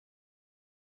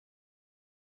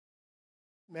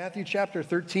Matthew chapter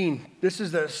 13. This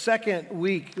is the second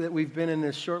week that we've been in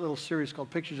this short little series called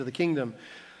Pictures of the Kingdom,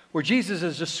 where Jesus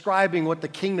is describing what the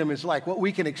kingdom is like, what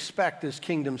we can expect as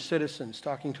kingdom citizens.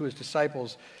 Talking to his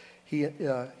disciples, he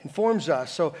informs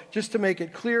us. So just to make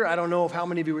it clear, I don't know if how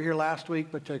many of you were here last week,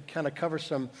 but to kind of cover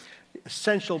some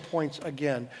essential points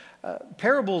again.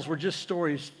 Parables were just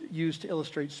stories used to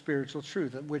illustrate spiritual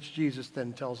truth, which Jesus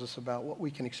then tells us about what we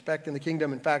can expect in the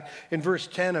kingdom. In fact, in verse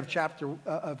 10 of chapter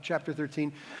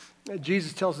 13,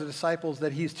 Jesus tells the disciples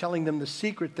that he's telling them the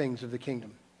secret things of the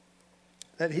kingdom,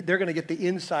 that they're going to get the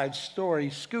inside story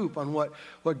scoop on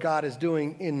what God is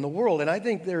doing in the world. And I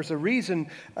think there's a reason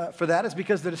for that is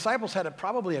because the disciples had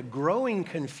probably a growing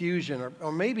confusion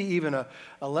or maybe even a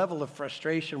level of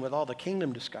frustration with all the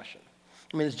kingdom discussion.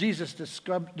 I mean, as Jesus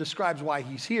describes why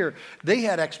he's here, they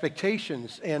had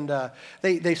expectations, and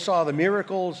they saw the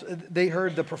miracles, they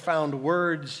heard the profound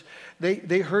words,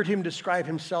 they heard him describe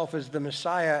himself as the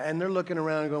Messiah, and they're looking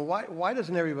around and going, why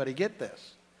doesn't everybody get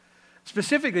this?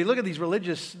 Specifically, look at these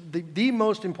religious, the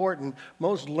most important,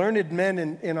 most learned men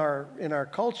in our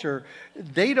culture,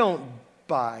 they don't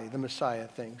buy the Messiah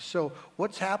thing. So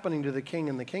what's happening to the king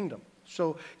and the kingdom?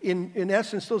 So in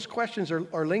essence, those questions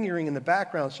are lingering in the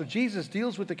background. So Jesus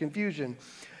deals with the confusion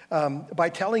by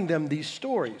telling them these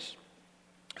stories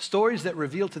that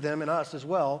reveal to them and us as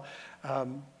well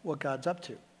what God's up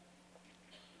to.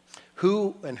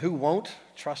 Who and who won't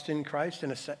trust in Christ,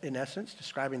 in essence,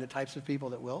 describing the types of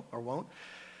people that will or won't.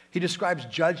 He describes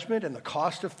judgment and the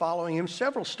cost of following him.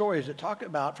 Several stories that talk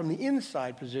about, from the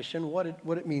inside position, what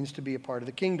it means to be a part of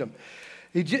the kingdom.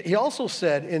 He also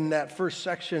said in that first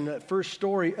section, that first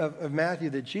story of Matthew,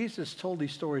 that Jesus told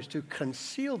these stories to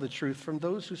conceal the truth from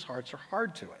those whose hearts are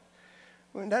hard to it.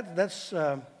 I mean,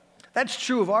 that's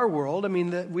true of our world. I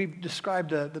mean, we've described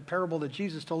the parable that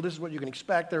Jesus told. This is what you can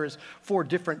expect. There is 4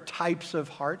 different types of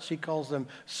hearts. He calls them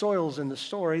soils in the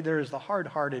story. There is the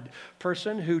hard-hearted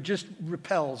person who just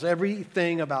repels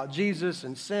everything about Jesus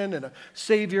and sin and a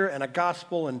Savior and a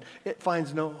gospel, and it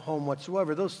finds no home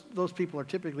whatsoever. Those people are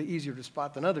typically easier to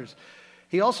spot than others.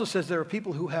 He also says there are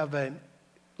people who have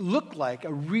look like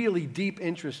a really deep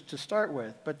interest to start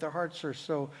with, but their hearts are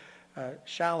so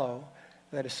shallow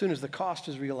that as soon as the cost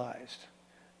is realized,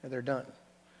 they're done.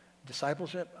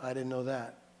 Discipleship, I didn't know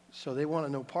that. So they want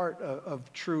to know part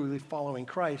of truly following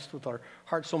Christ with our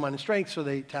heart, soul, mind, and strength, so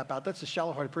they tap out. That's the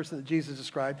shallow-hearted person that Jesus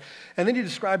described. And then he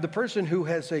described the person who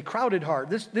has a crowded heart.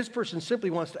 This person simply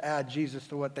wants to add Jesus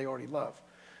to what they already love.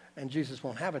 And Jesus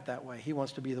won't have it that way. He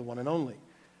wants to be the one and only,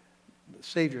 the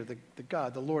Savior, the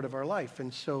God, the Lord of our life.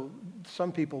 And so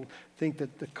some people think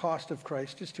that the cost of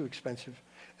Christ is too expensive.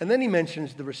 And then he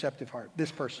mentions the receptive heart, this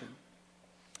person.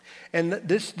 And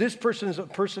this person is a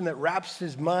person that wraps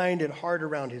his mind and heart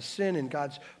around his sin and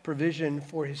God's provision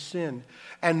for his sin.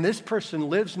 And this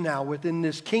person lives now within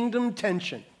this kingdom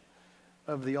tension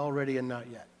of the already and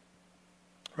not yet.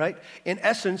 Right? In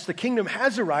essence, the kingdom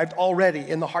has arrived already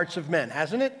in the hearts of men,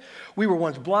 hasn't it? We were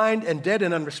once blind and dead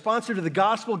and unresponsive to the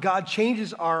gospel. God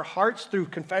changes our hearts through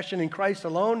confession in Christ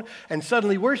alone, and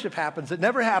suddenly worship happens. It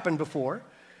never happened before.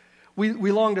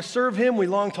 We long to serve him. We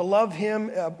long to love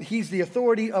him. He's the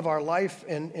authority of our life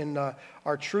and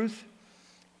our truth.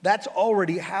 That's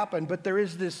already happened, but there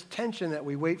is this tension that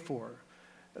we wait for.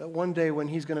 One day when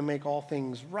he's going to make all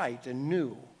things right and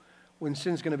new, when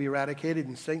sin's going to be eradicated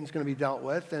and Satan's going to be dealt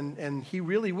with, and he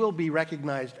really will be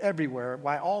recognized everywhere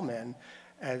by all men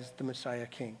as the Messiah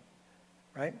King,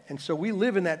 right? And so we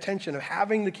live in that tension of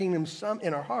having the kingdom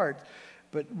in our heart,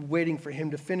 but waiting for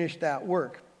him to finish that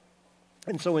work.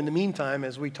 And so in the meantime,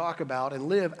 as we talk about and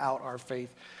live out our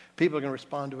faith, people are going to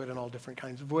respond to it in all different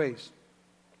kinds of ways.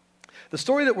 The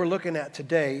story that we're looking at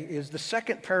today is the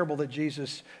second parable that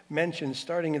Jesus mentions,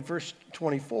 starting in verse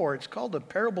 24. It's called the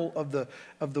parable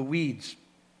of the weeds.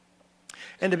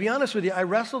 And to be honest with you, I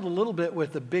wrestled a little bit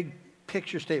with the big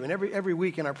picture statement. Every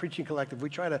week in our preaching collective,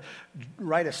 we try to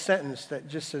write a sentence that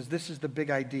just says, this is the big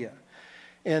idea.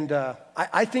 And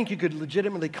I think you could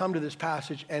legitimately come to this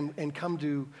passage and come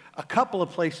to a couple of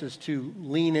places to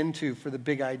lean into for the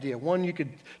big idea. One, you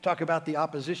could talk about the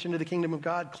opposition to the kingdom of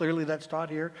God. Clearly, that's taught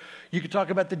here. You could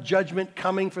talk about the judgment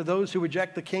coming for those who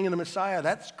reject the king and the Messiah.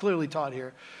 That's clearly taught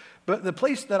here. But the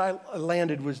place that I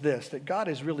landed was this, that God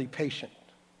is really patient,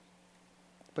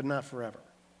 but not forever.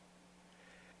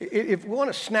 If we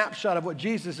want a snapshot of what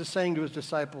Jesus is saying to his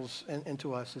disciples and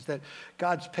to us, is that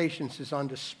God's patience is on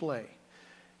display.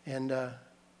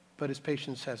 But his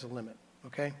patience has a limit,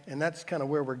 okay? And that's kind of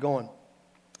where we're going.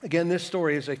 Again, this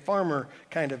story is a farmer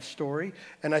kind of story,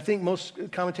 and I think most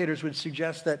commentators would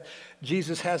suggest that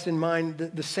Jesus has in mind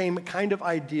the same kind of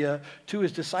idea to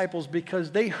his disciples because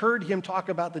they heard him talk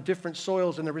about the different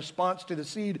soils and the response to the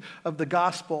seed of the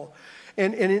gospel.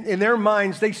 And in their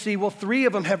minds, they see, well, 3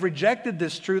 of them have rejected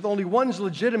this truth. Only one's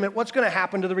legitimate. What's going to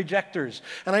happen to the rejectors?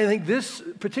 And I think this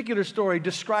particular story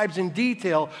describes in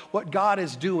detail what God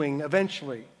is doing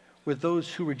eventually with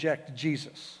those who reject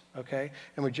Jesus. Okay,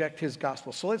 and reject his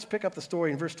gospel. So let's pick up the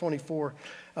story in verse 24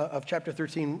 of chapter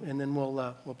 13, and then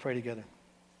we'll pray together.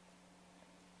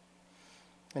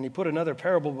 And he put another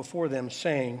parable before them,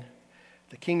 saying,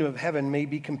 the kingdom of heaven may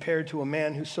be compared to a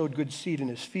man who sowed good seed in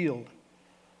his field.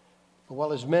 But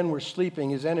while his men were sleeping,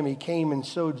 his enemy came and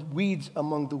sowed weeds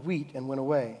among the wheat and went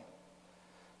away.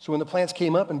 So when the plants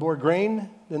came up and bore grain,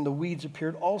 then the weeds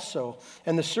appeared also.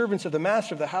 And the servants of the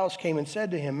master of the house came and said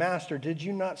to him, Master, did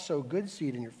you not sow good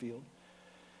seed in your field?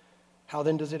 How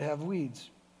then does it have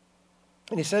weeds?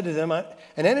 And he said to them, an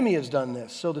enemy has done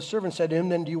this. So the servant said to him,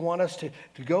 then do you want us to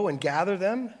go and gather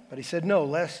them? But he said, no,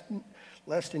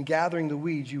 lest in gathering the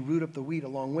weeds you root up the wheat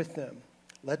along with them.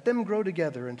 Let them grow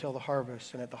together until the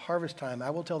harvest. And at the harvest time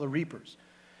I will tell the reapers,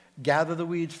 gather the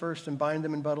weeds first and bind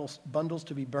them in bundles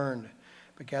to be burned,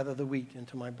 but gather the wheat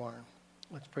into my barn.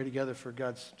 Let's pray together for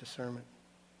God's discernment.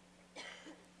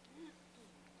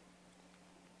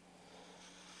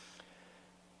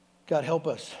 God, help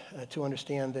us to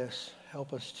understand this.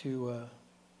 Help us to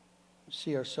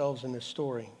see ourselves in this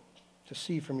story, to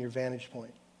see from your vantage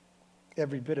point.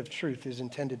 Every bit of truth is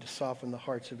intended to soften the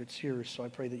hearts of its hearers, so I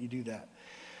pray that you do that.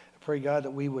 I pray, God,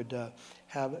 that we would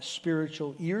have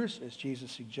spiritual ears, as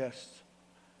Jesus suggests,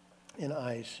 and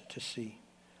eyes to see.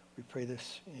 We pray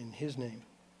this in his name.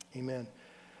 Amen.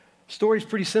 Story's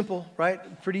pretty simple,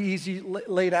 right? Pretty easy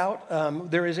laid out.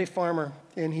 There is a farmer,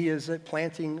 and he is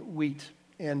planting wheat.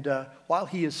 And while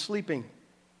he is sleeping,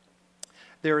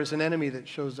 there is an enemy that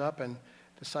shows up and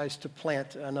decides to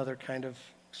plant another kind of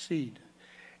seed.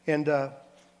 And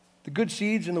the good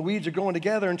seeds and the weeds are going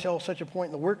together until such a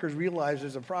point the workers realize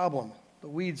there's a problem. The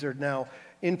weeds are now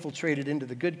infiltrated into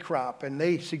the good crop, and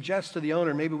they suggest to the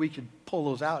owner, maybe we could pull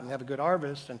those out and have a good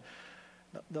harvest. And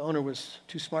the owner was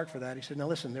too smart for that. He said, now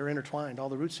listen, they're intertwined. All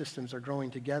the root systems are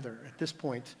growing together. At this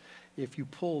point, if you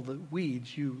pull the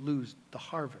weeds, you lose the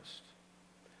harvest.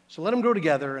 So let them grow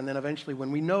together, and then eventually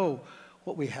when we know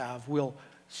what we have, we'll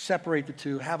separate the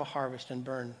two, have a harvest, and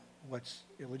burn what's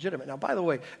illegitimate. Now, by the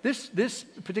way, this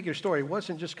particular story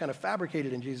wasn't just kind of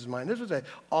fabricated in Jesus' mind. This was an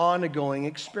ongoing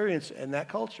experience in that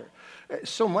culture.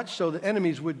 So much so that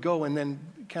enemies would go and then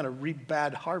kind of reap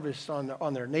bad harvests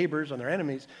on their neighbors, on their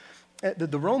enemies.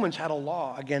 The Romans had a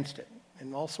law against it,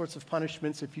 and all sorts of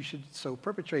punishments if you should so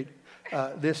perpetrate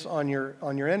this on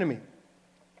your enemy.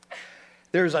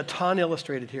 There's a ton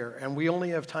illustrated here, and we only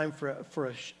have time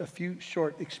for a few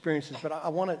short experiences, but I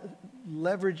want to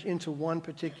leverage into one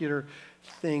particular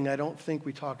thing I don't think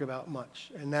we talk about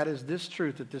much, and that is this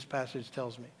truth that this passage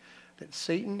tells me, that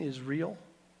Satan is real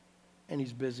and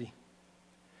he's busy.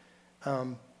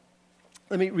 Let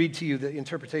me read to you the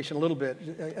interpretation a little bit,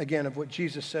 again, of what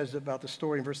Jesus says about the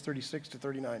story in verse 36 to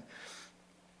 39.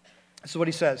 This is what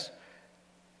he says.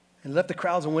 And left the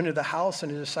crowds and went into the house,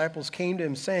 and his disciples came to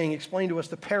him, saying, explain to us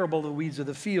the parable of the weeds of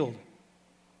the field.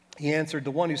 He answered, the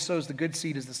one who sows the good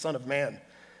seed is the Son of Man.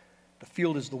 The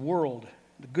field is the world.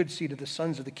 The good seed are the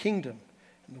sons of the kingdom,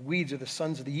 and the weeds are the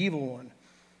sons of the evil one.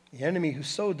 The enemy who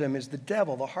sowed them is the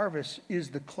devil. The harvest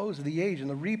is the close of the age, and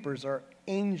the reapers are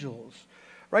angels.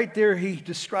 Right there, he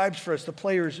describes for us the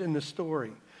players in the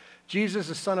story. Jesus,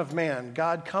 the Son of Man,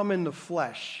 God come in the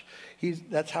flesh.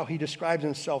 That's how he describes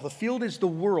himself. The field is the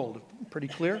world, pretty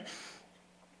clear.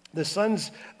 The sons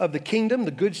of the kingdom,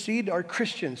 the good seed, are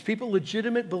Christians, people,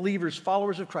 legitimate believers,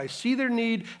 followers of Christ, see their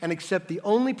need and accept the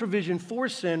only provision for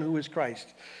sin, who is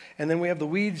Christ. And then we have the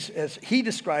weeds, as he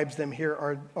describes them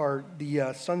here, are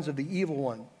the sons of the evil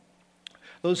one,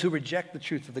 those who reject the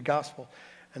truth of the gospel.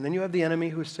 And then you have the enemy,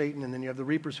 who is Satan, and then you have the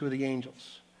reapers, who are the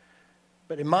angels.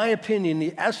 But in my opinion,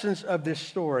 the essence of this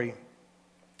story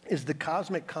is the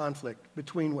cosmic conflict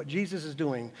between what Jesus is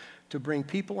doing to bring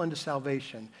people unto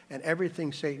salvation and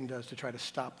everything Satan does to try to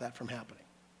stop that from happening.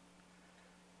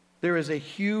 There is a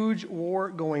huge war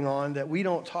going on that we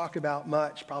don't talk about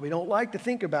much, probably don't like to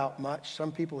think about much.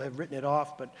 Some people have written it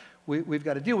off, but we've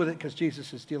got to deal with it because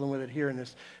Jesus is dealing with it here in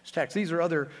this text. These are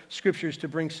other scriptures to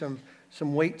bring some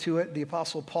weight to it. The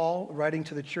Apostle Paul, writing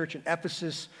to the church in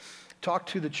Ephesus, talked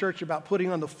to the church about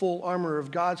putting on the full armor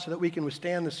of God so that we can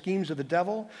withstand the schemes of the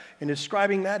devil. In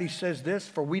describing that, he says this,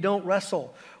 "For we don't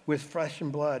wrestle with flesh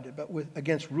and blood, but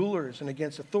against rulers and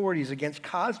against authorities, against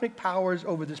cosmic powers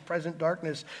over this present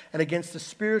darkness, and against the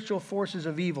spiritual forces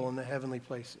of evil in the heavenly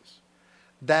places."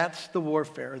 That's the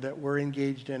warfare that we're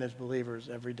engaged in as believers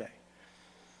every day.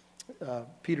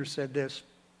 Peter said this.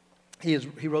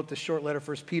 He wrote this short letter,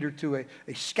 1 Peter, to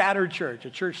a scattered church, a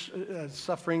church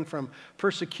suffering from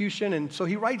persecution. And so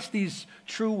he writes these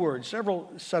true words.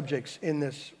 Several subjects in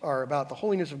this are about the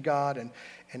holiness of God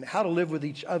and how to live with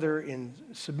each other in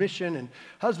submission, and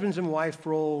husbands and wife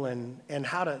role, and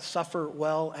how to suffer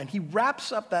well. And he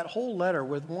wraps up that whole letter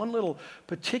with one little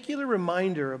particular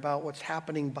reminder about what's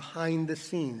happening behind the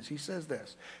scenes. He says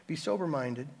this, "Be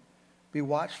sober-minded. Be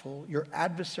watchful. Your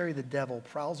adversary, the devil,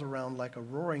 prowls around like a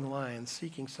roaring lion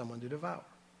seeking someone to devour."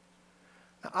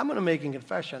 Now, I'm going to make a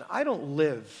confession. I don't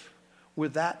live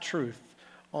with that truth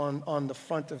on the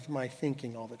front of my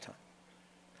thinking all the time.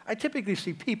 I typically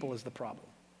see people as the problem,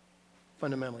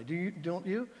 fundamentally. Don't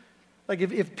you? Like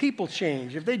if people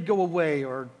change, if they'd go away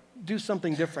or do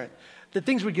something different, that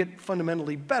things would get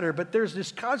fundamentally better. But there's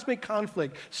this cosmic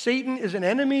conflict. Satan is an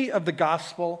enemy of the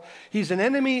gospel. He's an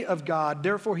enemy of God.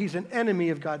 Therefore, he's an enemy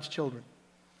of God's children.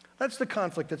 That's the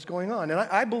conflict that's going on. And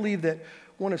I believe that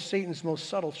one of Satan's most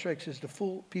subtle tricks is to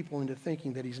fool people into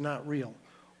thinking that he's not real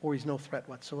or he's no threat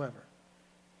whatsoever.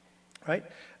 Right?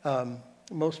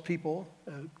 Most people,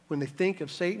 when they think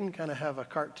of Satan, kind of have a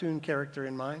cartoon character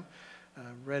in mind.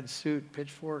 Red suit,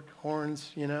 pitchfork,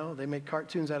 horns, they make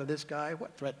cartoons out of this guy.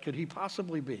 What threat could he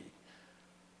possibly be?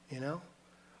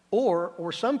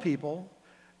 Or some people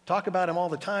talk about him all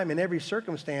the time in every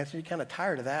circumstance, and you're kind of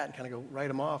tired of that and kind of go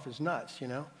write him off as nuts,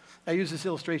 I use this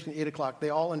illustration at 8 o'clock. They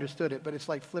all understood it, but it's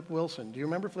like Flip Wilson. Do you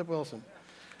remember Flip Wilson?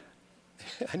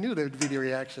 I knew that would be the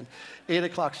reaction. 8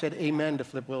 o'clock said amen to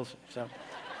Flip Wilson. So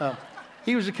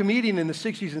he was a comedian in the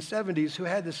 60s and 70s who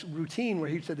had this routine where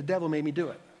he said, "The devil made me do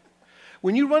it."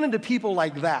 When you run into people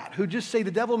like that, who just say, "The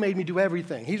devil made me do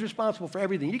everything. He's responsible for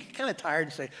everything," you get kind of tired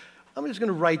and say, "I'm just going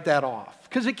to write that off,"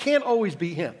 because it can't always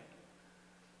be him,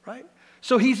 right?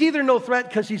 So he's either no threat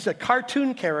because he's a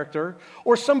cartoon character,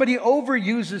 or somebody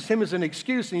overuses him as an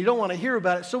excuse and you don't want to hear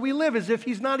about it. So we live as if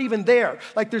he's not even there.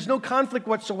 Like there's no conflict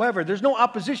whatsoever. There's no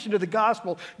opposition to the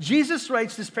gospel. Jesus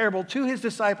writes this parable to his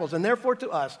disciples and therefore to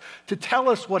us to tell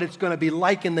us what it's going to be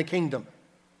like in the kingdom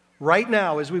right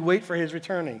now as we wait for his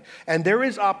returning. And there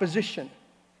is opposition.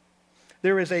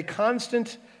 There is a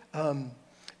constant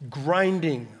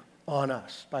grinding on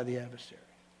us by the adversary.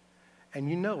 And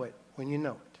you know it when you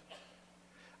know it.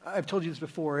 I've told you this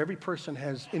before. Every person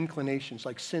has inclinations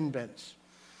like sin bents,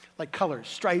 like colors,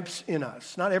 stripes in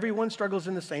us. Not everyone struggles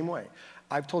in the same way.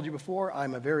 I've told you before,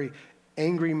 I'm a very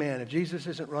angry man. If Jesus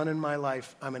isn't running my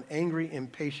life, I'm an angry,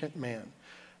 impatient man.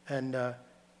 And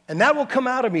that will come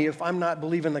out of me if I'm not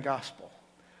believing the gospel.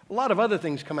 A lot of other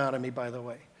things come out of me, by the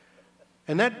way.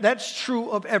 And that's true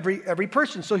of every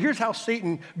person. So here's how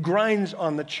Satan grinds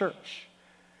on the church.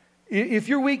 If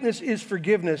your weakness is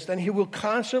forgiveness, then he will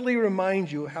constantly remind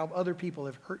you how other people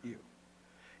have hurt you.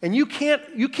 And you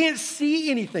can't see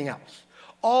anything else.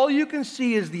 All you can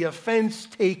see is the offense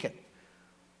taken.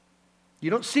 You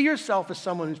don't see yourself as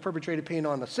someone who's perpetrated pain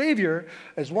on the Savior,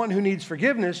 as one who needs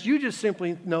forgiveness. You just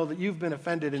simply know that you've been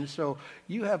offended, and so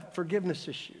you have forgiveness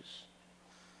issues.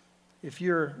 If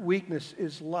your weakness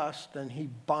is lust, then he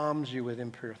bombs you with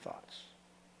impure thoughts.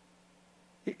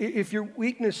 If your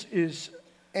weakness is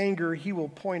anger, he will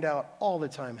point out all the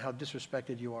time how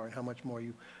disrespected you are and how much more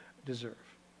you deserve.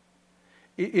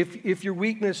 If your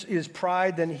weakness is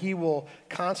pride, then he will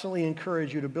constantly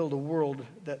encourage you to build a world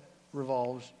that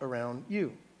revolves around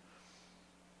you.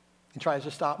 He tries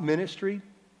to stop ministry.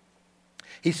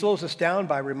 He slows us down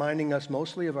by reminding us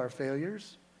mostly of our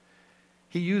failures.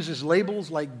 He uses labels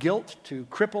like guilt to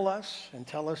cripple us and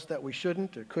tell us that we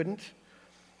shouldn't or couldn't.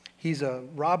 He's a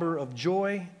robber of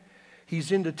joy.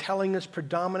 He's into telling us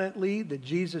predominantly that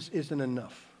Jesus isn't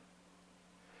enough.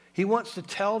 He wants to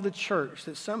tell the church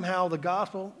that somehow the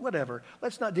gospel, whatever,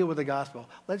 let's not deal with the gospel.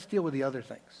 Let's deal with the other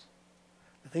things.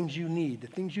 The things you need, the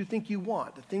things you think you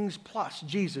want, the things plus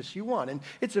Jesus you want. And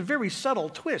it's a very subtle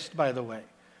twist, by the way.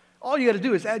 All you got to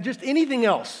do is add just anything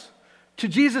else to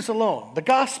Jesus alone, the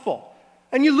gospel,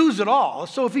 and you lose it all.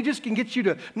 So if he just can get you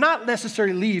to not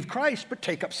necessarily leave Christ, but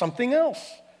take up something else,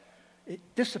 it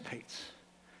dissipates.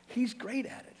 He's great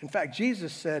at it. In fact,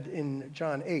 Jesus said in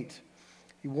John 8,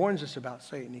 he warns us about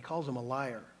Satan. He calls him a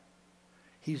liar.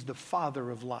 He's the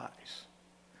father of lies.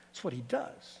 That's what he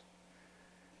does.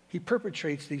 He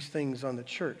perpetrates these things on the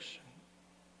church.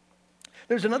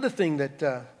 There's another thing that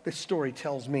this story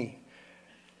tells me.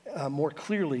 more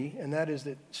clearly, and that is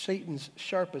that Satan's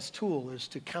sharpest tool is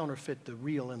to counterfeit the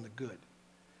real and the good.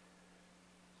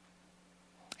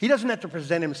 He doesn't have to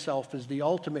present himself as the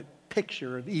ultimate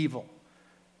picture of evil,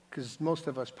 because most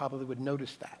of us probably would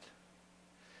notice that.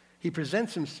 He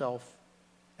presents himself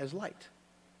as light.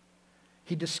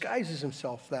 He disguises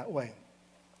himself that way.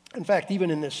 In fact, even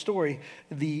in this story,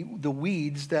 the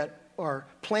weeds that are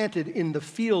planted in the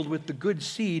field with the good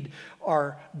seed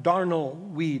are darnel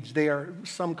weeds. They are,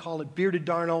 some call it bearded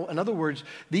darnel. In other words,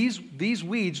 these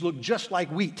weeds look just like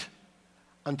wheat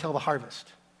until the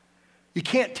harvest. You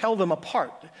can't tell them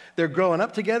apart. They're growing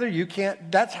up together. You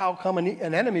can't. That's how come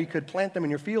an enemy could plant them in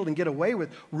your field and get away with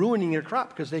ruining your crop,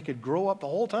 because they could grow up the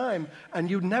whole time and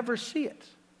you'd never see it.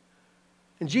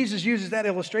 And Jesus uses that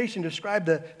illustration to describe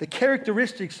the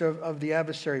characteristics of the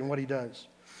adversary and what he does.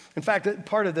 In fact,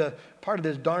 part of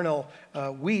this darnel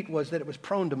wheat was that it was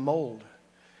prone to mold.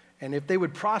 And if they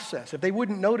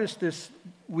wouldn't notice this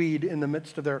weed in the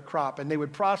midst of their crop, and they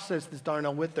would process this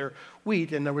darnel with their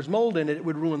wheat, and there was mold in it, it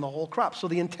would ruin the whole crop. So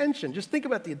the intention, just think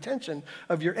about the intention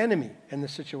of your enemy in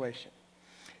this situation.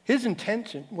 His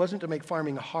intention wasn't to make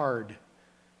farming hard.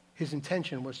 His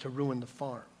intention was to ruin the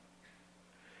farm.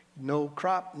 No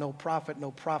crop, no profit,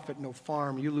 no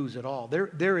farm, you lose it all.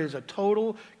 There is a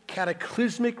total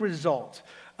cataclysmic result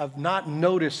of not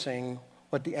noticing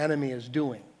what the enemy is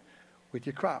doing with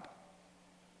your crop.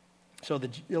 So the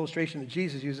illustration that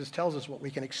Jesus uses tells us what we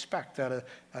can expect out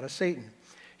of Satan.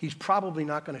 He's probably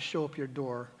not going to show up your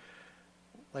door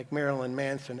like Marilyn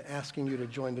Manson asking you to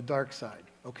join the dark side,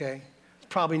 okay? It's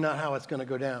probably not how it's going to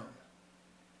go down.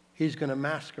 He's going to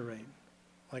masquerade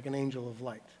like an angel of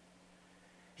light.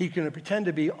 He's going to pretend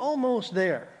to be almost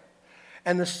there.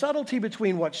 And the subtlety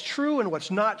between what's true and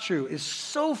what's not true is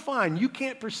so fine, you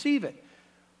can't perceive it.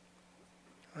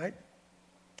 Right?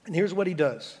 And here's what he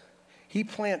does. He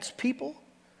plants people,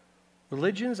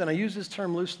 religions, and I use this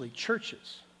term loosely,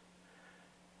 churches,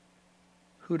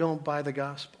 who don't buy the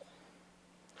gospel,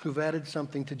 who've added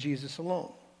something to Jesus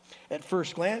alone. At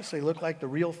first glance, they look like the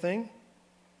real thing,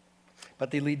 but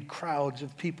they lead crowds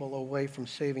of people away from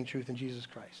saving truth in Jesus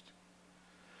Christ.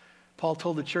 Paul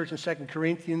told the church in 2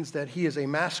 Corinthians that he is a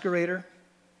masquerader.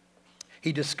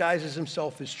 He disguises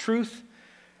himself as truth.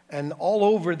 And all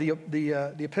over the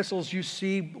epistles, you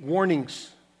see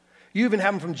warnings. You even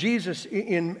have them from Jesus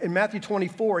in Matthew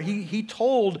 24. He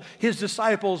told his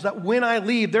disciples that when I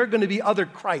leave, there are going to be other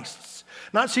Christs.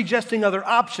 Not suggesting other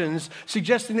options,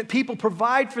 suggesting that people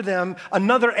provide for them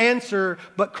another answer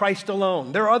but Christ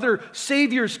alone. There are other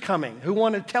saviors coming who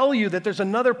want to tell you that there's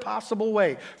another possible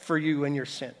way for you and your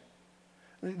sin.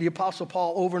 The Apostle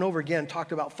Paul over and over again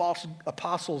talked about false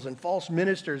apostles and false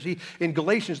ministers. In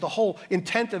Galatians, the whole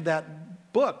intent of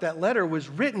that book, that letter, was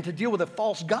written to deal with a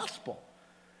false gospel.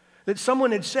 That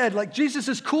someone had said, like, Jesus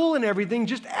is cool and everything,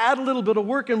 just add a little bit of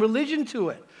work and religion to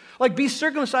it. Like, be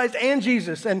circumcised and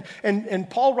Jesus. And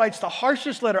Paul writes the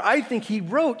harshest letter I think he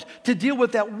wrote to deal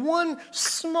with that one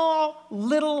small,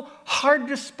 little,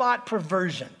 hard-to-spot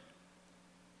perversion.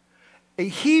 A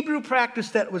Hebrew practice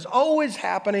that was always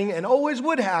happening and always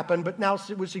would happen, but now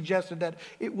it was suggested that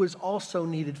it was also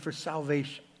needed for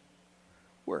salvation.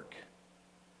 Work.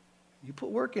 You put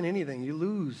work in anything, you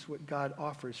lose what God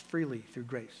offers freely through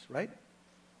grace, right?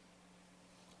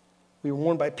 We were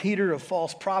warned by Peter of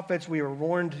false prophets. We were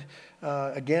warned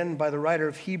again by the writer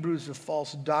of Hebrews of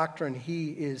false doctrine.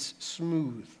 He is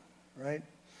smooth, right?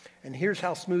 And here's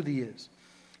how smooth he is.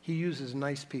 He uses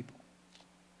nice people.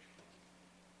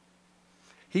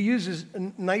 He uses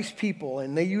nice people,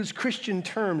 and they use Christian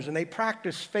terms, and they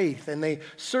practice faith, and they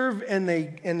serve, and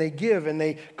they give, and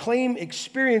they claim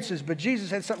experiences. But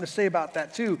Jesus had something to say about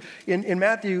that too. In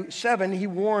Matthew 7, he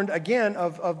warned again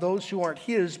of those who aren't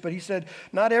his, but he said,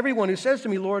 not everyone who says to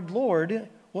me, Lord, Lord,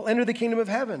 will enter the kingdom of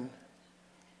heaven,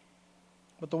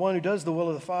 but the one who does the will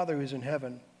of the Father who is in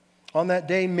heaven. On that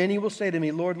day, many will say to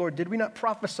me, Lord, Lord, did we not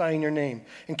prophesy in your name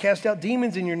and cast out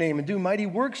demons in your name and do mighty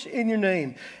works in your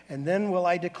name? And then will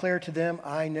I declare to them,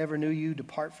 I never knew you.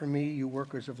 Depart from me, you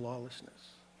workers of lawlessness.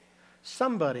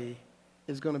 Somebody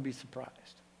is going to be surprised.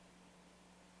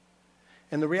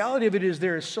 And the reality of it is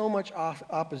there is so much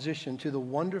opposition to the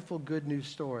wonderful good news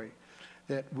story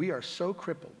that we are so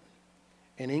crippled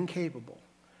and incapable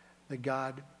that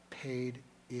God paid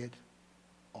it.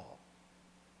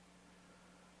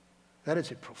 That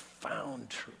is a profound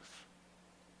truth.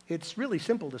 It's really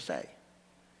simple to say,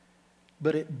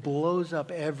 but it blows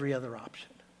up every other option.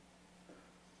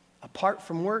 Apart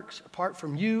from works, apart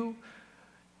from you,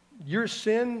 your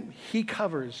sin, he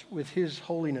covers with his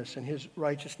holiness and his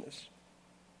righteousness.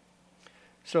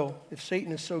 So, if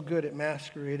Satan is so good at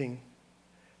masquerading,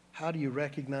 how do you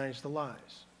recognize the lies?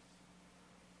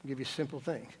 I'll give you a simple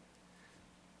thing.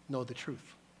 Know the truth.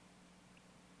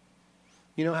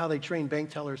 You know how they train bank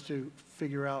tellers to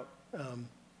figure out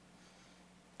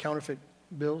counterfeit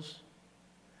bills?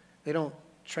 They don't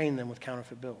train them with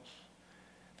counterfeit bills.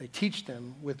 They teach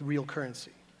them with real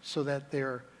currency so that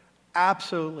they're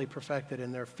absolutely perfected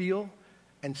in their feel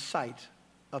and sight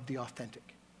of the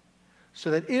authentic.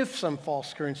 So that if some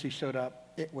false currency showed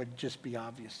up, it would just be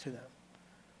obvious to them.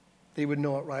 They would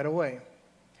know it right away.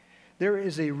 There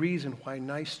is a reason why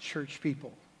nice church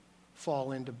people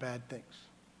fall into bad things.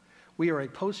 We are a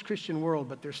post-Christian world,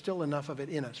 but there's still enough of it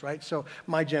in us, right? So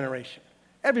my generation,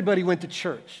 everybody went to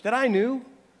church that I knew.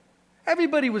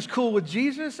 Everybody was cool with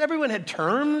Jesus. Everyone had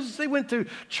terms. They went to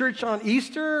church on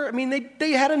Easter. I mean,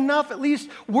 they had enough, at least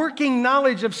working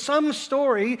knowledge of some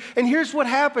story. And here's what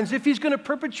happens. If he's going to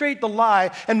perpetrate the lie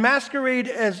and masquerade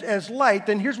as light,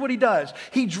 then here's what he does.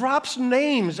 He drops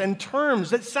names and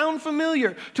terms that sound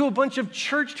familiar to a bunch of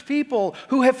churched people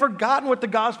who have forgotten what the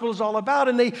gospel is all about.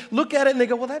 And they look at it and they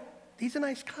go, well, he's a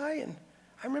nice guy. And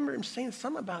I remember him saying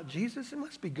something about Jesus. It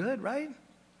must be good, right?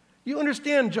 You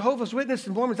understand, Jehovah's Witnesses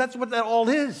and Mormons, that's what that all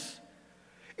is.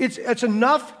 It's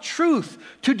enough truth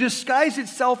to disguise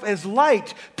itself as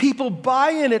light. People buy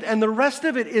in it, and the rest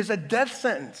of it is a death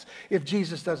sentence if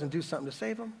Jesus doesn't do something to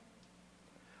save them.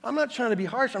 I'm not trying to be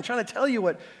harsh. I'm trying to tell you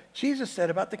what Jesus said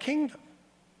about the kingdom.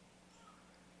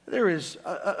 There is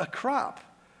a crop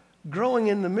growing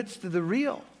in the midst of the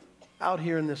real out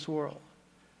here in this world.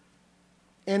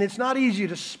 And it's not easy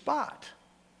to spot.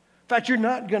 In fact, you're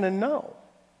not going to know.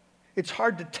 It's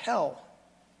hard to tell.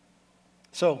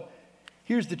 So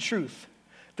here's the truth.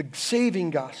 The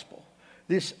saving gospel,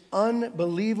 this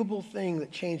unbelievable thing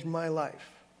that changed my life,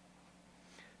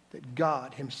 that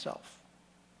God himself,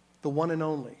 the one and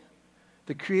only,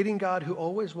 the creating God who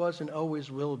always was and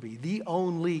always will be, the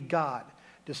only God,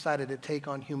 decided to take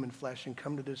on human flesh and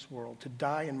come to this world to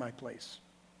die in my place.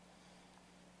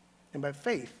 And by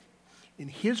faith, in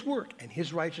his work and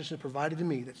his righteousness provided to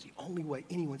me, that's the only way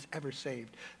anyone's ever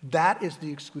saved. That is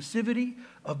the exclusivity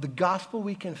of the gospel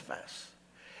we confess.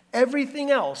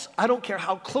 Everything else, I don't care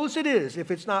how close it is,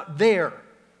 if it's not there,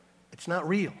 it's not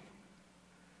real.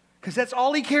 Because that's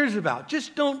all he cares about.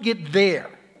 Just don't get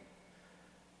there.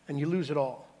 And you lose it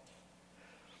all.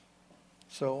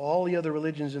 So all the other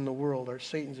religions in the world are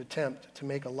Satan's attempt to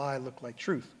make a lie look like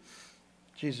truth.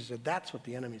 Jesus said that's what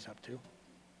the enemy's up to.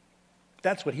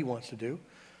 That's what he wants to do.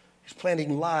 He's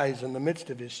planting lies in the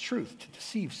midst of his truth to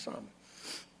deceive some.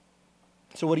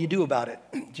 So what do you do about it?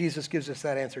 Jesus gives us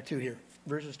that answer too here.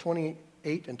 Verses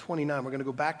 28 and 29. We're going to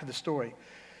go back to the story.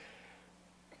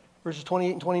 Verses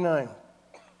 28 and 29.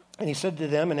 And he said to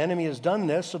them, an enemy has done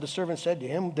this. So the servant said to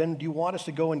him, then do you want us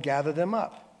to go and gather them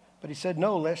up? But he said,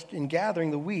 no, lest in gathering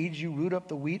the weeds, you root up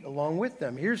the wheat along with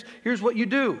them. Here's what you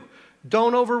do.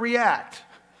 Don't overreact.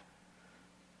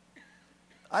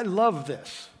 I love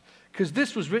this because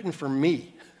this was written for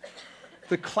me.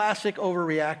 The classic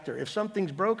overreactor. If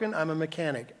something's broken, I'm a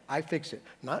mechanic. I fix it.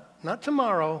 Not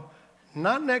tomorrow,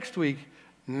 not next week,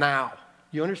 now.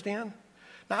 You understand?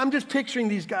 Now, I'm just picturing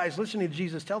these guys listening to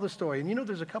Jesus tell the story. And you know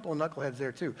there's a couple of knuckleheads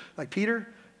there too. Like Peter,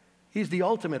 he's the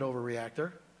ultimate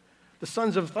overreactor. The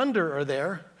sons of thunder are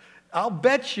there. I'll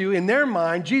bet you in their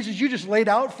mind, Jesus, you just laid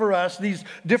out for us these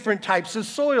different types of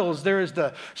soils. There is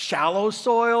the shallow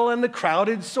soil and the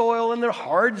crowded soil and the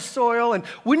hard soil. And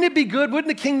wouldn't it be good? Wouldn't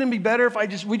the kingdom be better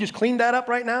if we just cleaned that up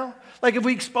right now? Like if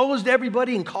we exposed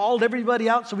everybody and called everybody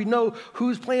out so we know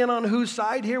who's playing on whose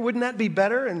side here, wouldn't that be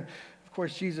better? And of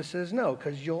course, Jesus says no,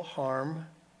 because you'll harm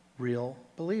real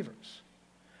believers.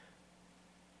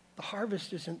 The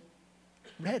harvest isn't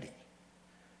ready.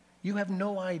 You have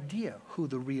no idea who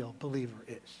the real believer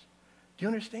is. Do you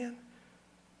understand?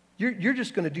 You're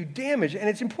just going to do damage. And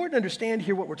it's important to understand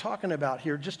here what we're talking about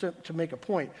here, just to make a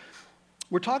point.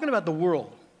 We're talking about the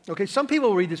world. Okay, some people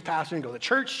will read this passage and go, the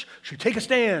church should take a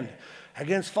stand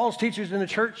against false teachers in the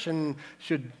church and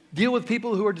should deal with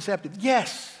people who are deceptive.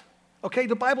 Yes. Okay,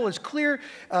 the Bible has clear,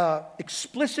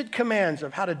 explicit commands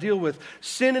of how to deal with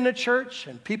sin in the church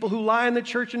and people who lie in the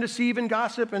church and deceive and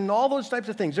gossip and all those types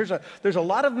of things. There's a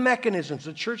lot of mechanisms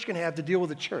the church can have to deal with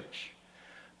the church.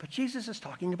 But Jesus is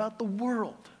talking about the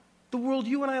world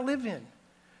you and I live in,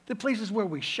 the places where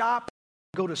we shop,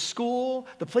 go to school,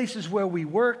 the places where we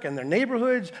work and their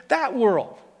neighborhoods, that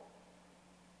world.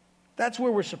 That's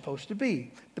where we're supposed to be.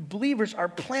 The believers are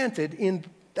planted in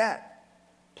that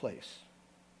place.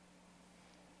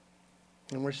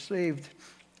 And we're saved,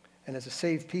 and as a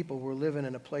saved people, we're living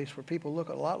in a place where people look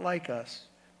a lot like us,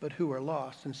 but who are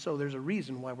lost. And so there's a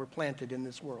reason why we're planted in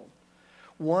this world.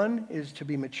 One is to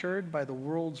be matured by the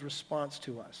world's response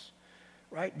to us.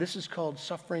 right? This is called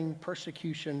suffering,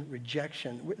 persecution,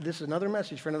 rejection. This is another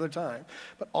message for another time.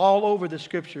 But all over the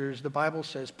scriptures, the Bible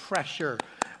says pressure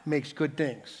makes good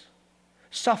things.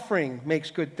 Suffering makes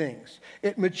good things.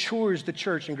 It matures the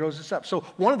church and grows us up. So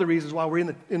one of the reasons why we're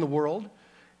in the world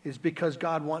is because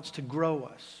God wants to grow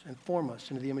us and form us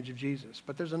into the image of Jesus.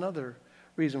 But there's another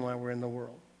reason why we're in the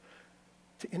world: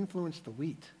 to influence the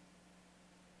wheat.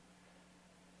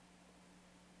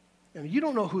 And you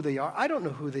don't know who they are. I don't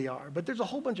know who they are. But there's a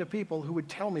whole bunch of people who would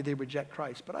tell me they reject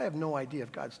Christ, but I have no idea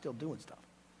if God's still doing stuff,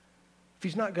 if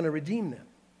he's not going to redeem them.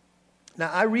 Now,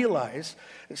 I realize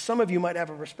that some of you might have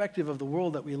a perspective of the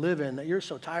world that we live in, that you're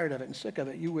so tired of it and sick of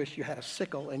it, you wish you had a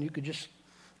sickle and you could just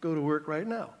go to work right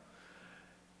now.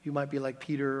 You might be like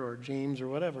Peter or James or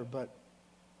whatever, but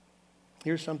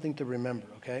here's something to remember,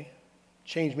 okay?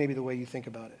 Change maybe the way you think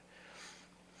about it.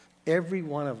 Every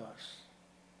one of us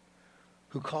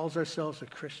who calls ourselves a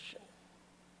Christian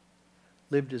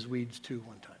lived as weeds too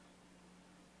one time.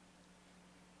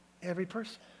 Every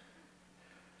person,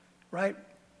 right?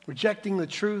 Rejecting the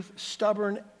truth,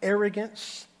 stubborn, arrogant,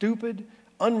 stupid,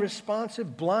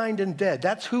 unresponsive, blind, and dead.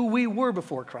 That's who we were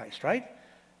before Christ, right?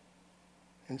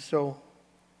 And so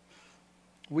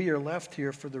we are left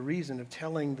here for the reason of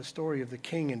telling the story of the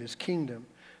King and his kingdom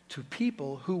to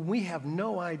people who we have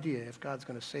no idea if God's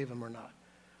going to save them or not.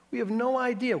 We have no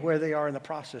idea where they are in the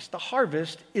process. The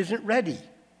harvest isn't ready.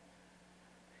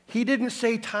 He didn't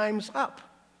say time's up.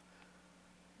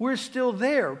 We're still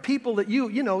there. People that you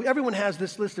know, everyone has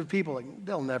this list of people, like,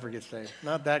 they'll never get saved.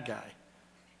 Not that guy,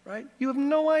 right? You have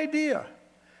no idea.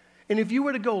 And if you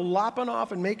were to go lopping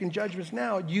off and making judgments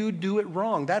now, you'd do it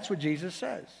wrong. That's what Jesus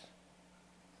says,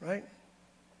 right?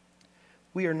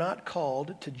 We are not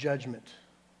called to judgment.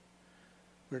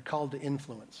 We're called to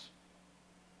influence.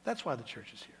 That's why the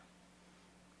church is here.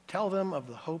 Tell them of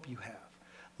the hope you have.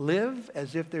 Live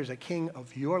as if there's a king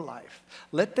of your life.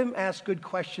 Let them ask good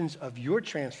questions of your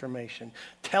transformation.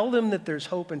 Tell them that there's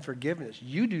hope and forgiveness.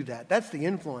 You do that. That's the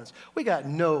influence. We got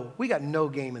no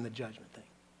game in the judgment thing.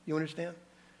 You understand?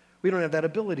 We don't have that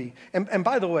ability. And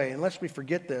by the way, unless we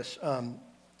forget this,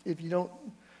 if you don't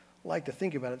like to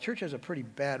think about it, the church has a pretty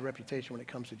bad reputation when it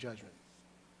comes to judgment.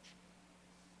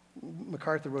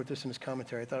 MacArthur wrote this in his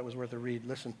commentary. I thought it was worth a read.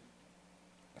 Listen.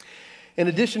 In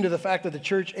addition to the fact that the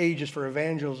church age is for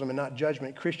evangelism and not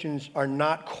judgment, Christians are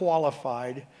not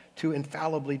qualified to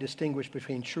infallibly distinguish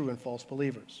between true and false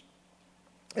believers.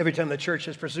 Every time the church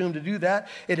has presumed to do that,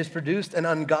 it has produced an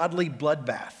ungodly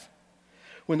bloodbath.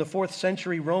 When the 4th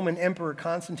century Roman Emperor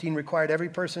Constantine required every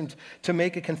person to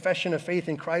make a confession of faith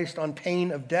in Christ on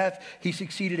pain of death, he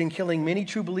succeeded in killing many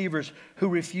true believers who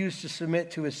refused to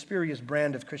submit to his spurious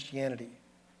brand of Christianity.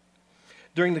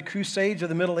 During the Crusades of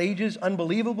the Middle Ages,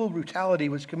 unbelievable brutality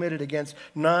was committed against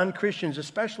non-Christians,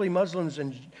 especially Muslims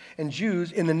and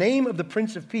Jews, in the name of the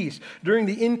Prince of Peace. During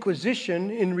the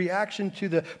Inquisition, in reaction to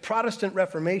the Protestant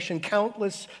Reformation,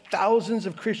 countless thousands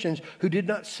of Christians who did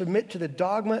not submit to the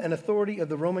dogma and authority of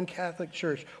the Roman Catholic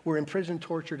Church were imprisoned,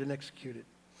 tortured, and executed.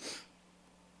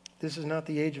 This is not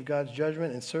the age of God's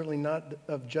judgment, and certainly not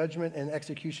of judgment and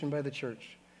execution by the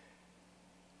church.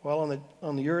 While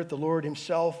on the earth, the Lord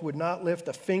himself would not lift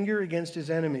a finger against his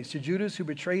enemies. To Judas, who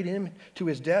betrayed him to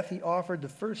his death, he offered the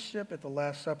first sip at the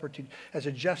Last Supper as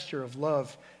a gesture of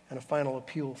love and a final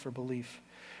appeal for belief.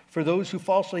 For those who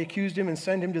falsely accused him and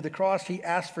sent him to the cross, he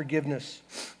asked forgiveness.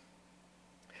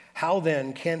 How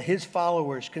then can his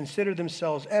followers consider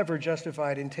themselves ever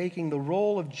justified in taking the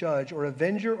role of judge or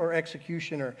avenger or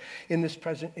executioner in this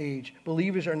present age?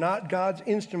 Believers are not God's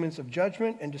instruments of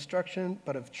judgment and destruction,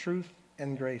 but of truth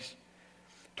and grace.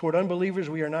 Toward unbelievers,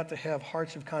 we are not to have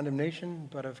hearts of condemnation,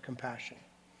 but of compassion.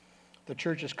 The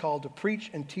church is called to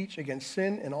preach and teach against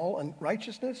sin and all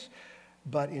unrighteousness,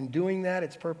 but in doing that,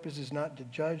 its purpose is not to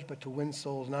judge, but to win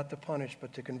souls, not to punish,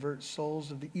 but to convert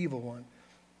souls of the evil one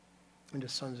into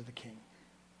sons of the King.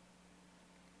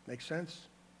 Make sense?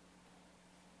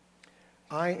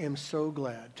 I am so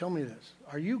glad. Tell me this.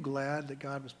 Are you glad that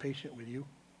God was patient with you?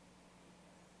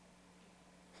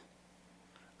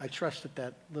 I trust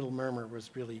that little murmur was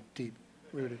really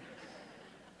deep-rooted.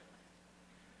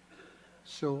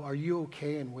 So are you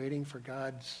okay in waiting for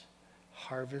God's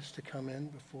harvest to come in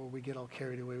before we get all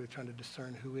carried away with trying to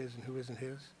discern who is and who isn't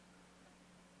his?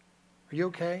 Are you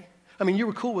okay? I mean, you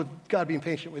were cool with God being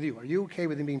patient with you. Are you okay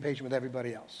with him being patient with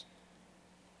everybody else?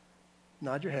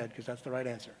 Nod your head, because that's the right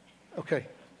answer. Okay.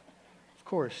 Of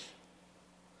course.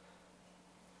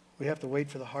 We have to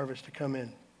wait for the harvest to come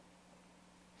in.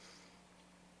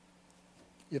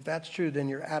 If that's true, then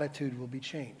your attitude will be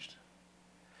changed.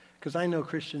 Because I know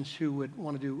Christians who would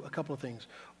want to do a couple of things.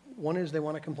 One is they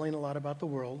want to complain a lot about the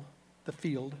world, the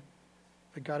field,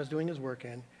 that God is doing his work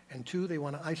in, and two, they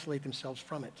want to isolate themselves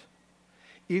from it.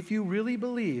 If you really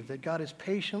believe that God is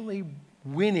patiently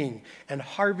winning and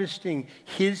harvesting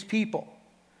his people,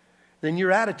 then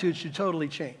your attitude should totally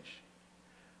change.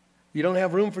 You don't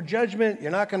have room for judgment.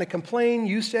 You're not going to complain.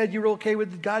 You said you were okay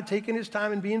with God taking his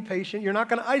time and being patient. You're not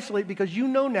going to isolate because you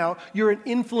know now you're an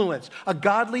influence, a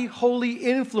godly, holy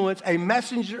influence, a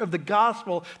messenger of the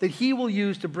gospel that he will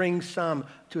use to bring some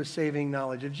to a saving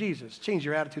knowledge of Jesus. Change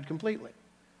your attitude completely.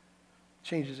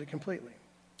 Changes it completely.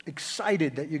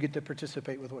 Excited that you get to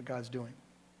participate with what God's doing.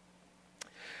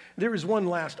 There is one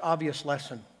last obvious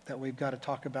lesson that we've got to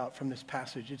talk about from this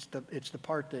passage. It's the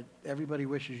part that everybody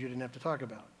wishes you didn't have to talk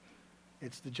about.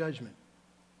 It's the judgment.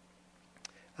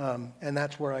 And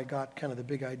that's where I got kind of the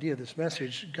big idea of this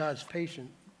message. God's patient,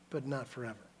 but not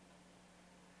forever.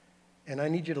 And I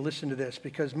need you to listen to this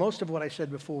because most of what I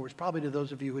said before was probably to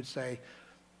those of you who would say,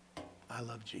 I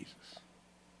love Jesus.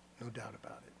 No doubt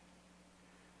about it.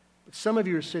 But some of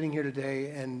you are sitting here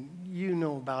today and you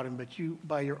know about him, but you,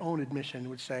 by your own admission,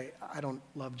 would say, I don't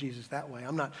love Jesus that way.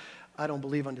 I don't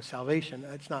believe unto salvation.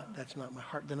 That's not my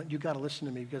heart. Then you got to listen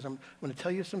to me because I'm going to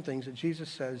tell you some things that Jesus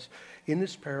says in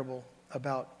this parable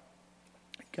about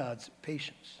God's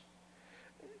patience.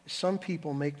 Some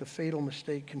people make the fatal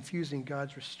mistake confusing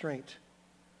God's restraint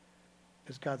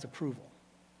as God's approval.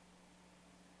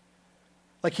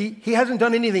 Like he hasn't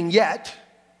done anything yet.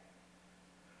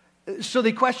 So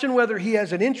they question whether he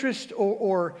has an interest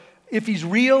or if he's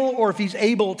real or if he's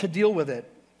able to deal with it.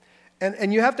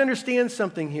 And you have to understand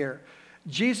something here.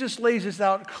 Jesus lays this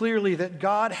out clearly that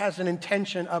God has an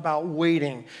intention about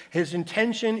waiting. His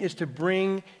intention is to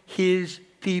bring his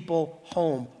people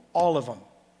home, all of them.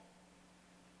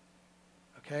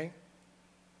 Okay?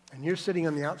 And you're sitting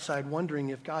on the outside wondering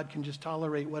if God can just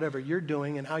tolerate whatever you're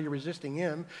doing and how you're resisting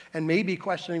him, and maybe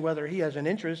questioning whether he has an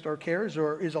interest or cares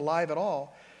or is alive at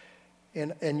all.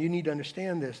 And you need to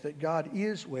understand this, that God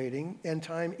is waiting and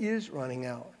time is running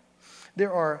out.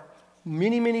 There are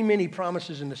many, many, many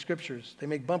promises in the scriptures. They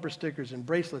make bumper stickers and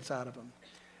bracelets out of them.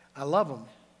 I love them.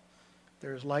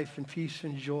 There's life and peace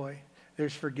and joy.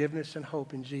 There's forgiveness and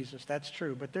hope in Jesus. That's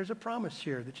true. But there's a promise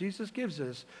here that Jesus gives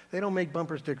us they don't make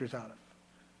bumper stickers out of.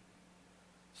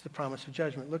 It's the promise of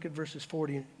judgment. Look at verses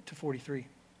 40 to 43.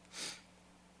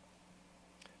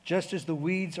 Just as the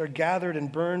weeds are gathered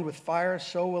and burned with fire,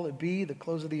 so will it be the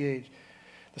close of the age.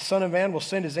 The Son of Man will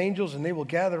send his angels, and they will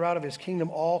gather out of his kingdom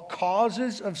all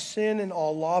causes of sin and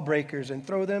all lawbreakers, and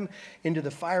throw them into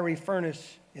the fiery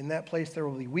furnace. In that place there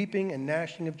will be weeping and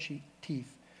gnashing of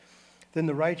teeth. Then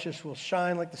the righteous will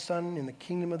shine like the sun in the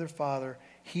kingdom of their Father.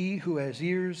 He who has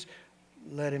ears,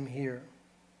 let him hear.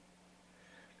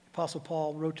 Apostle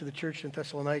Paul wrote to the church in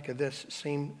Thessalonica this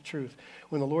same truth.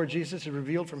 When the Lord Jesus is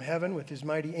revealed from heaven with his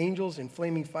mighty angels in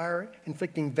flaming fire,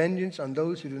 inflicting vengeance on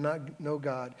those who do not know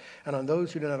God and on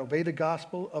those who do not obey the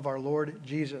gospel of our Lord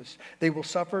Jesus, they will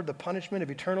suffer the punishment of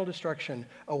eternal destruction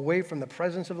away from the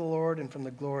presence of the Lord and from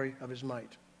the glory of his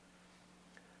might.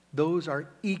 Those are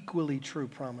equally true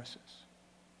promises.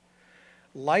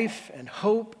 Life and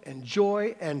hope and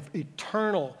joy and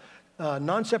eternal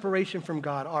non-separation from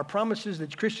God are promises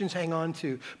that Christians hang on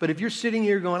to. But if you're sitting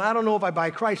here going, I don't know if I buy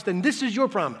Christ, then this is your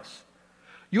promise.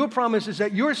 Your promise is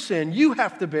that your sin you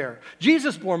have to bear.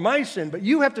 Jesus bore my sin, but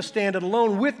you have to stand it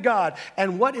alone with God.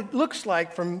 And what it looks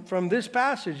like from this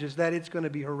passage is that it's going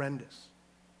to be horrendous.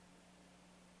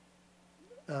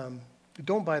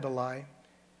 Don't buy the lie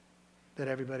that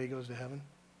everybody goes to heaven.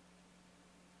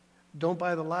 Don't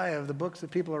buy the lie of the books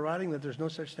that people are writing that there's no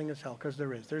such thing as hell, because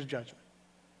there is. There's judgment.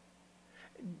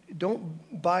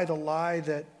 Don't buy the lie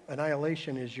that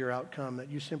annihilation is your outcome, that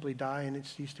you simply die and it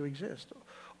ceases to exist.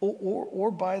 Or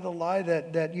buy the lie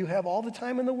that you have all the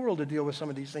time in the world to deal with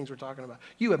some of these things we're talking about.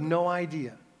 You have no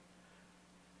idea.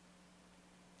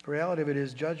 The reality of it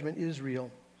is judgment is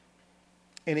real.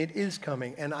 And it is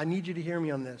coming. And I need you to hear me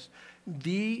on this.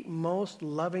 The most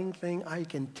loving thing I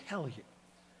can tell you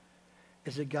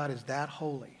is that God is that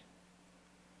holy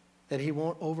that he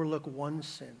won't overlook one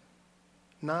sin.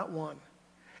 Not one.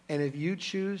 And if you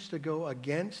choose to go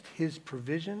against his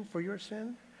provision for your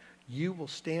sin, you will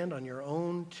stand on your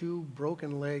own two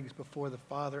broken legs before the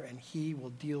Father, and he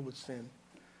will deal with sin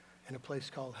in a place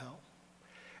called hell.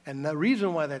 And the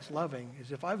reason why that's loving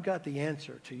is if I've got the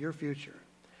answer to your future,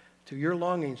 to your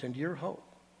longings and to your hope,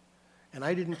 and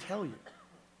I didn't tell you,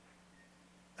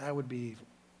 that would be evil.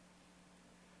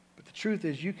 But the truth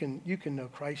is you can know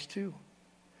Christ too.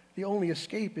 The only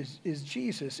escape is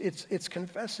Jesus. It's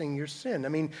confessing your sin. I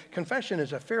mean, confession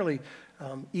is a fairly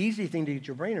easy thing to get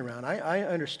your brain around. I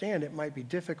understand it might be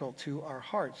difficult to our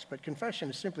hearts, but confession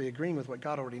is simply agreeing with what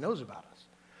God already knows about us.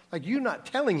 Like you're not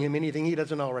telling him anything he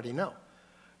doesn't already know.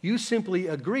 You simply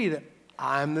agree that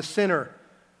I'm the sinner.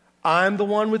 I'm the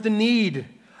one with the need.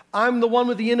 I'm the one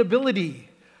with the inability.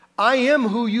 I am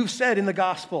who you've said in the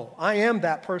gospel. I am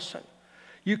that person.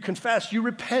 You confess, you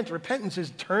repent. Repentance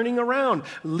is turning around,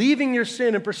 leaving your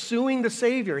sin and pursuing the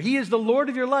Savior. He is the Lord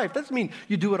of your life. Doesn't mean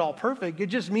you do it all perfect. It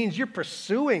just means you're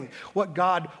pursuing what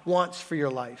God wants for your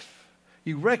life.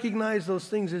 You recognize those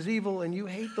things as evil and you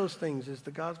hate those things as the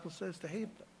gospel says to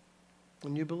hate them.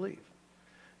 When you believe.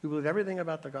 You believe everything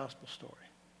about the gospel story.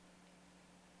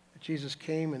 That Jesus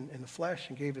came in the flesh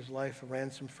and gave his life a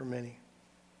ransom for many.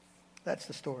 That's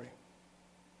the story.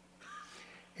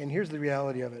 And here's the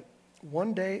reality of it.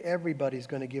 One day, everybody's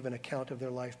going to give an account of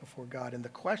their life before God. And the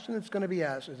question that's going to be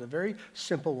asked is a very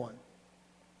simple one.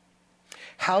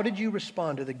 How did you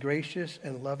respond to the gracious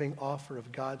and loving offer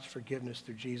of God's forgiveness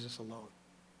through Jesus alone?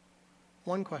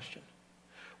 One question.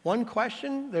 One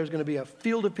question, there's going to be a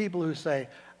field of people who say,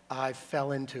 I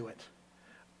fell into it.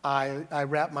 I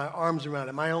wrapped my arms around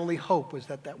it. My only hope was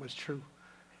that was true.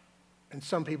 And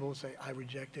some people will say, I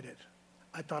rejected it.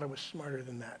 I thought it was smarter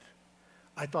than that.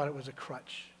 I thought it was a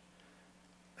crutch.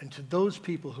 And to those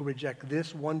people who reject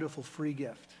this wonderful free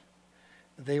gift,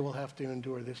 they will have to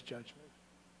endure this judgment.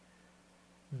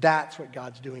 That's what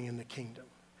God's doing in the kingdom.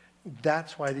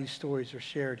 That's why these stories are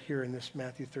shared here in this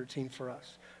Matthew 13 for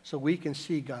us, so we can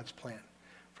see God's plan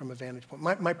from a vantage point.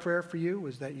 My prayer for you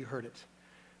was that you heard it.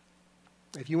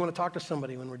 If you want to talk to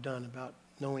somebody when we're done about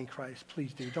knowing Christ,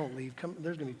 please do. Don't leave. Come,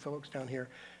 there's going to be folks down here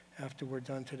after we're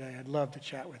done today. I'd love to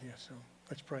chat with you, so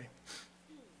let's pray.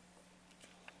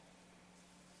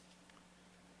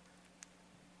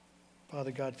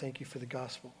 Father God, thank you for the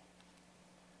gospel.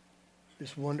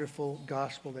 This wonderful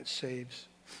gospel that saves.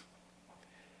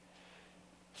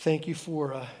 Thank you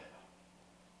for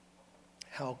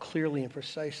how clearly and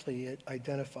precisely it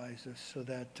identifies us so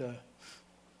that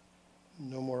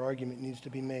no more argument needs to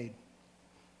be made.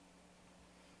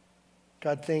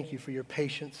 God, thank you for your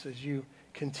patience as you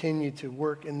continue to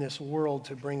work in this world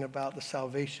to bring about the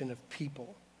salvation of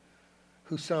people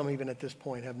who some, even at this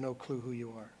point, have no clue who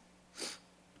you are.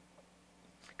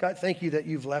 God, thank you that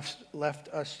you've left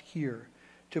us here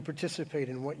to participate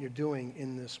in what you're doing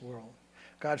in this world.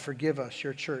 God, forgive us,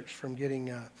 your church, from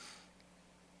getting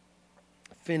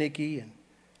finicky and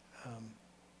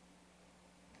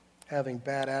having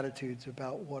bad attitudes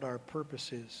about what our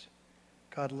purpose is.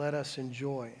 God, let us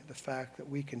enjoy the fact that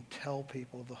we can tell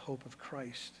people of the hope of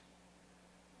Christ.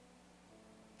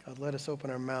 God, let us open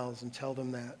our mouths and tell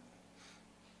them that.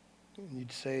 And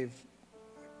you'd save.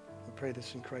 We pray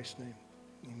this in Christ's name.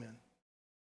 Amen.